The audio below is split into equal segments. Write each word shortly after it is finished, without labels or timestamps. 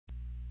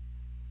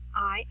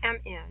I am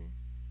in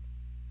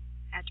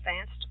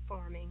Advanced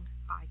Farming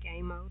by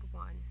Game Mode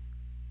 1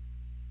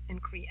 in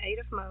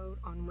Creative Mode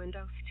on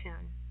Windows 10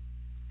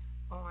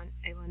 on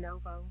a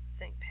Lenovo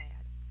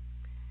ThinkPad.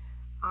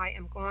 I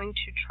am going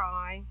to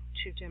try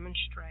to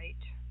demonstrate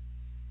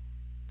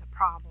the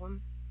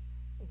problem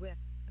with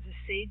the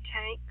seed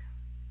tank,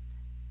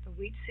 the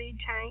wheat seed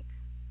tank,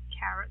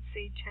 carrot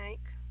seed tank,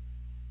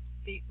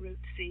 beetroot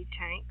seed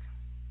tank.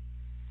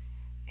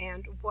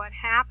 And what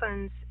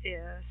happens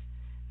is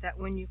that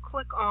when you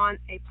click on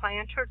a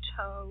planter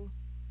toe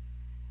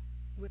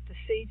with the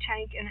seed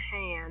tank in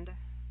hand,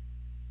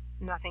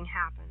 nothing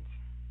happens.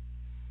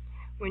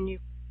 When you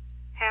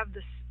have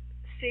the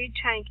seed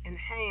tank in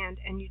hand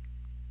and you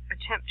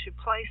attempt to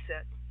place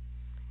it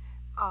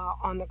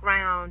on the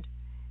ground,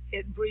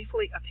 it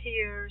briefly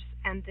appears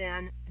and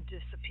then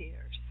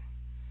disappears.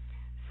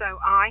 So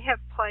I have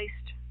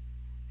placed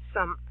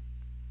some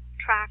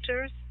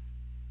tractors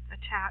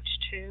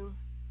attached to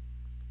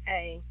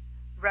a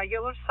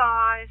regular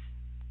size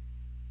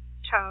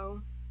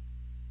toe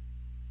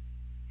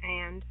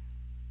and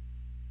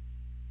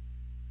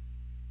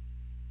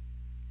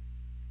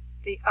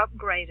the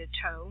upgraded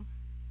toe.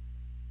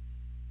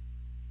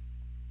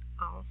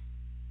 Oh,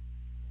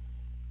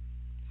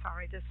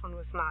 sorry, this one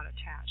was not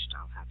attached.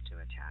 I'll have to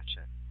attach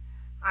it.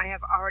 I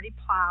have already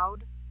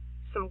plowed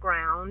some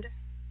ground,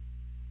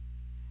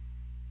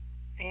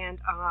 and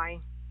I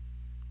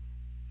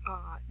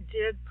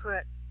did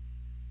put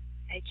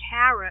a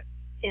carrot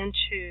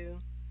into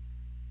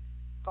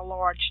the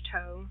large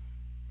toe,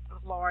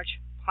 a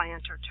large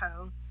planter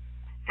toe,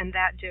 and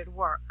that did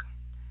work.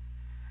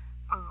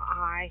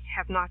 I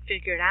have not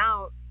figured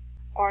out,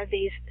 are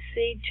these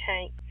seed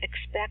tanks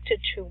expected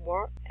to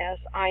work as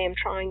I am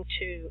trying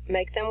to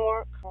make them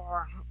work,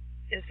 or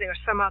is there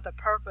some other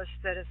purpose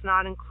that is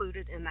not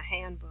included in the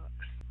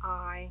handbooks?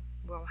 I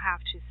will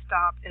have to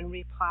stop and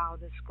replow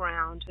this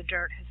ground. The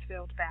dirt has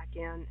filled back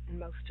in and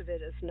most of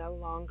it is no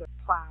longer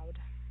plowed.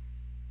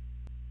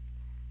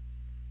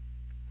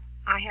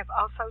 I have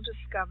also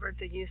discovered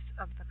the use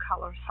of the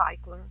color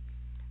cycler,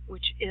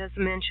 which is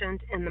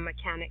mentioned in the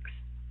Mechanics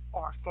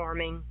or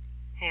Farming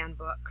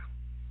handbook.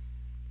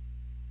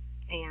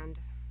 And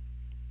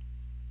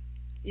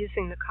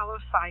using the color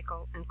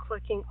cycle and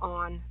clicking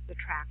on the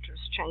tractors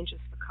changes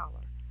the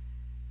color.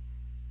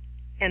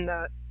 In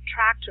the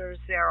tractors,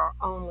 there are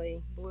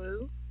only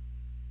blue,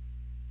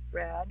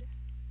 red,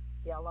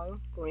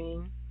 yellow,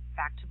 green,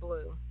 back to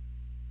blue,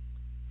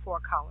 4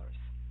 colors.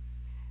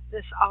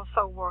 This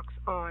also works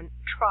on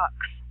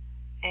trucks,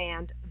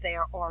 and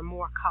there are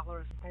more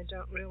colors. I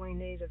don't really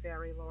need a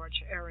very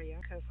large area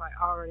because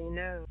I already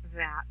know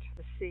that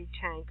the seed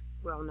tank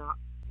will not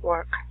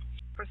work.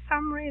 For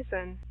some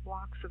reason,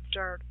 blocks of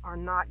dirt are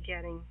not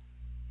getting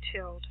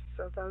tilled,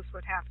 so those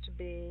would have to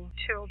be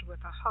tilled with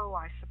a hoe,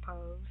 I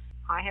suppose.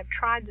 I have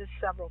tried this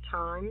several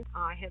times.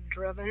 I have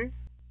driven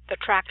the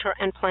tractor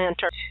and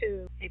planter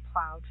to a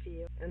plowed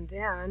field and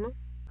then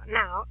gone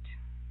out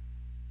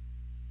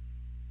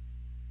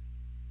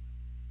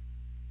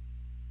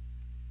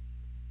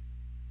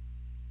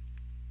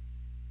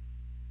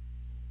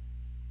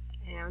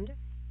and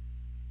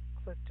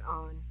clicked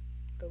on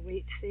the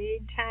wheat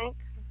seed tank,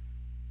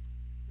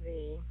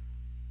 the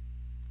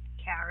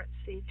carrot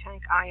seed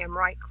tank. I am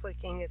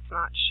right-clicking, it's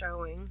not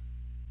showing,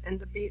 and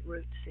the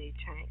beetroot seed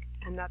tank,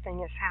 and nothing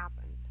is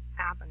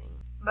happening.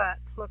 But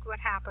look what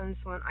happens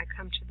when I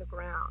come to the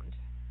ground.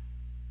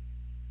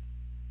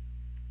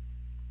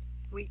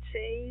 Wheat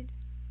seed,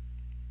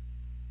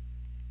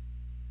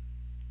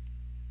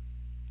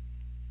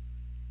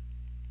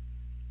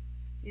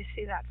 you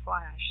see that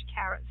flash.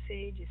 Carrot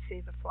seed, you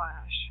see the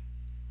flash.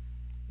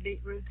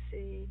 Beetroot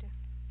seed,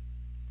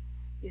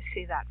 you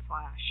see that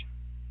flash.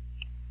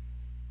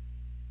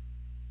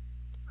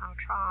 I'll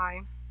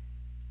try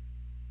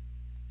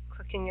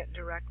clicking it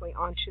directly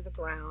onto the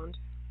ground.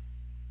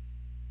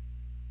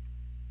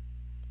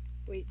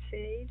 Wheat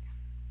seed,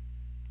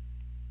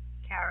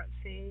 carrot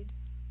seed,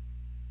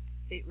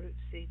 beetroot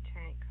seed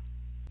tank.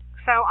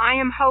 So I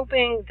am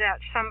hoping that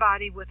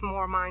somebody with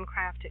more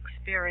Minecraft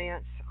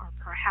experience, or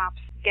perhaps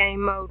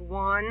Game Mode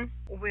 1,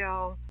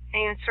 will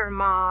answer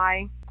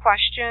my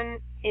question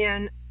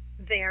in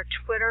their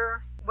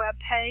Twitter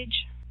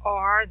webpage,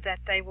 or that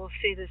they will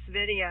see this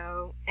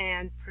video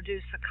and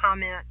produce a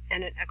comment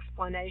and an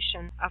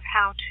explanation of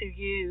how to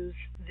use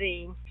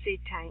the seed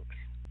tanks.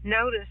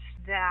 Notice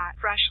that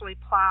freshly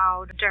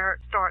plowed dirt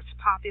starts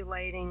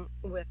populating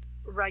with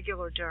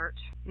regular dirt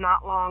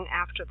not long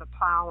after the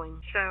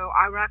plowing. So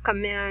I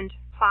recommend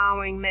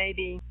plowing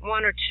maybe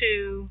 1 or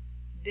 2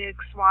 big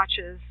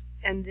swatches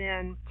and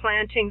then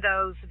planting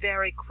those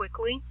very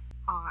quickly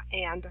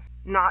and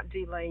not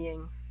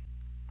delaying.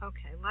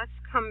 Okay, let's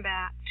come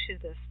back to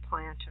this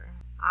planter.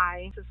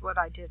 This is what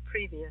I did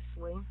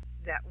previously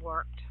that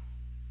worked.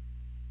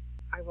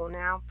 I will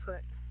now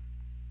put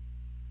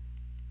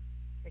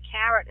the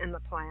carrot in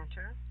the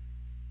planter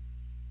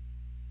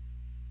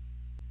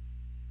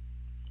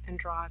and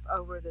drive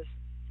over this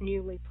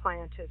newly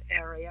planted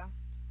area.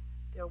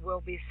 There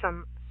will be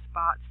some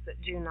spots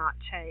that do not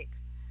take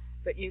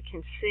but you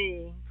can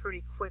see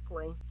pretty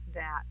quickly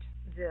that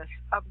this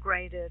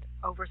upgraded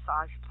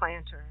oversized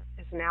planter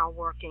is now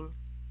working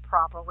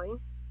properly,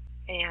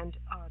 and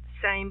the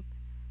same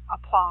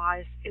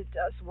applies. It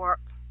does work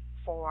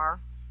for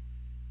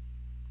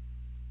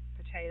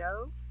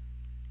potato,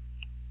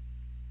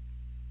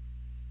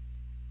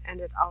 and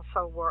it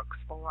also works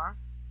for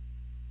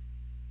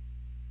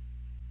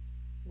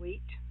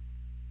wheat,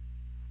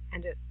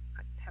 and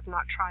I have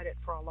not tried it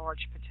for a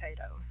large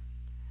potato.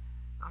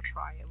 I'll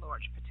try a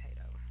large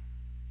potato.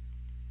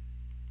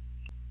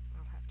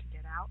 I'll have to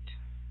get out.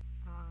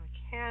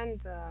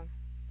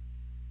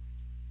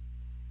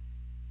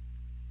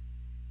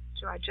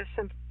 Do I just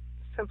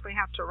simply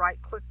have to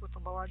right click with the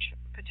large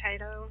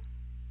potato?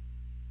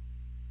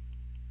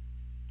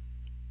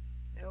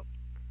 Nope,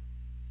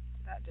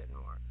 that didn't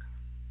work.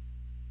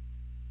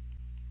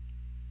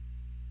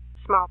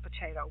 Small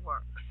potato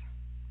works.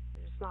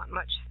 There's not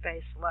much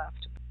space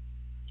left.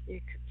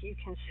 You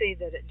can see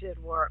that it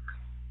did work,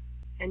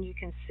 and you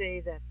can see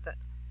that the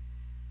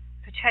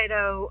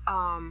potato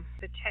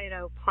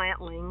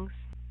plantlings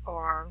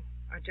are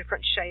a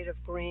different shade of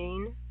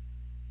green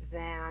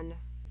than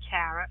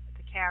carrot.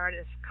 The carrot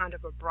is kind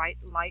of a bright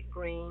light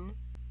green.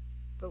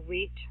 The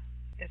wheat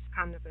is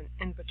kind of an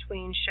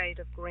in-between shade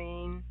of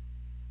green,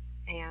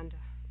 and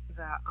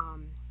the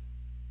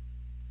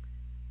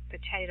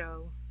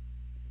potato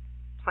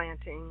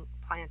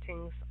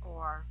plantings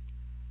are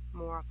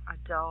more of a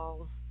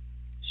dull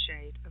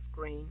shade of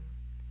green.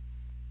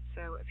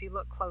 So if you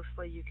look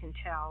closely, you can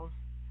tell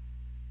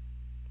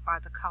by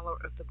the color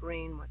of the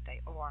green what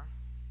they are.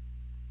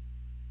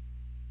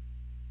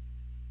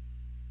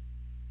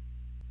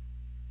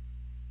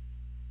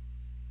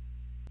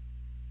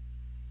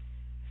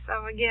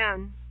 So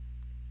again,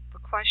 the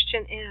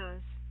question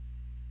is,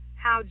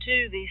 how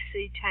do these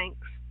seed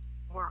tanks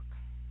work?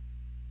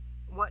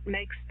 What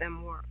makes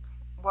them work?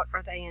 What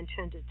are they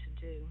intended to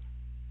do?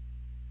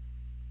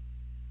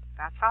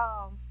 That's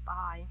all.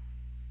 Bye.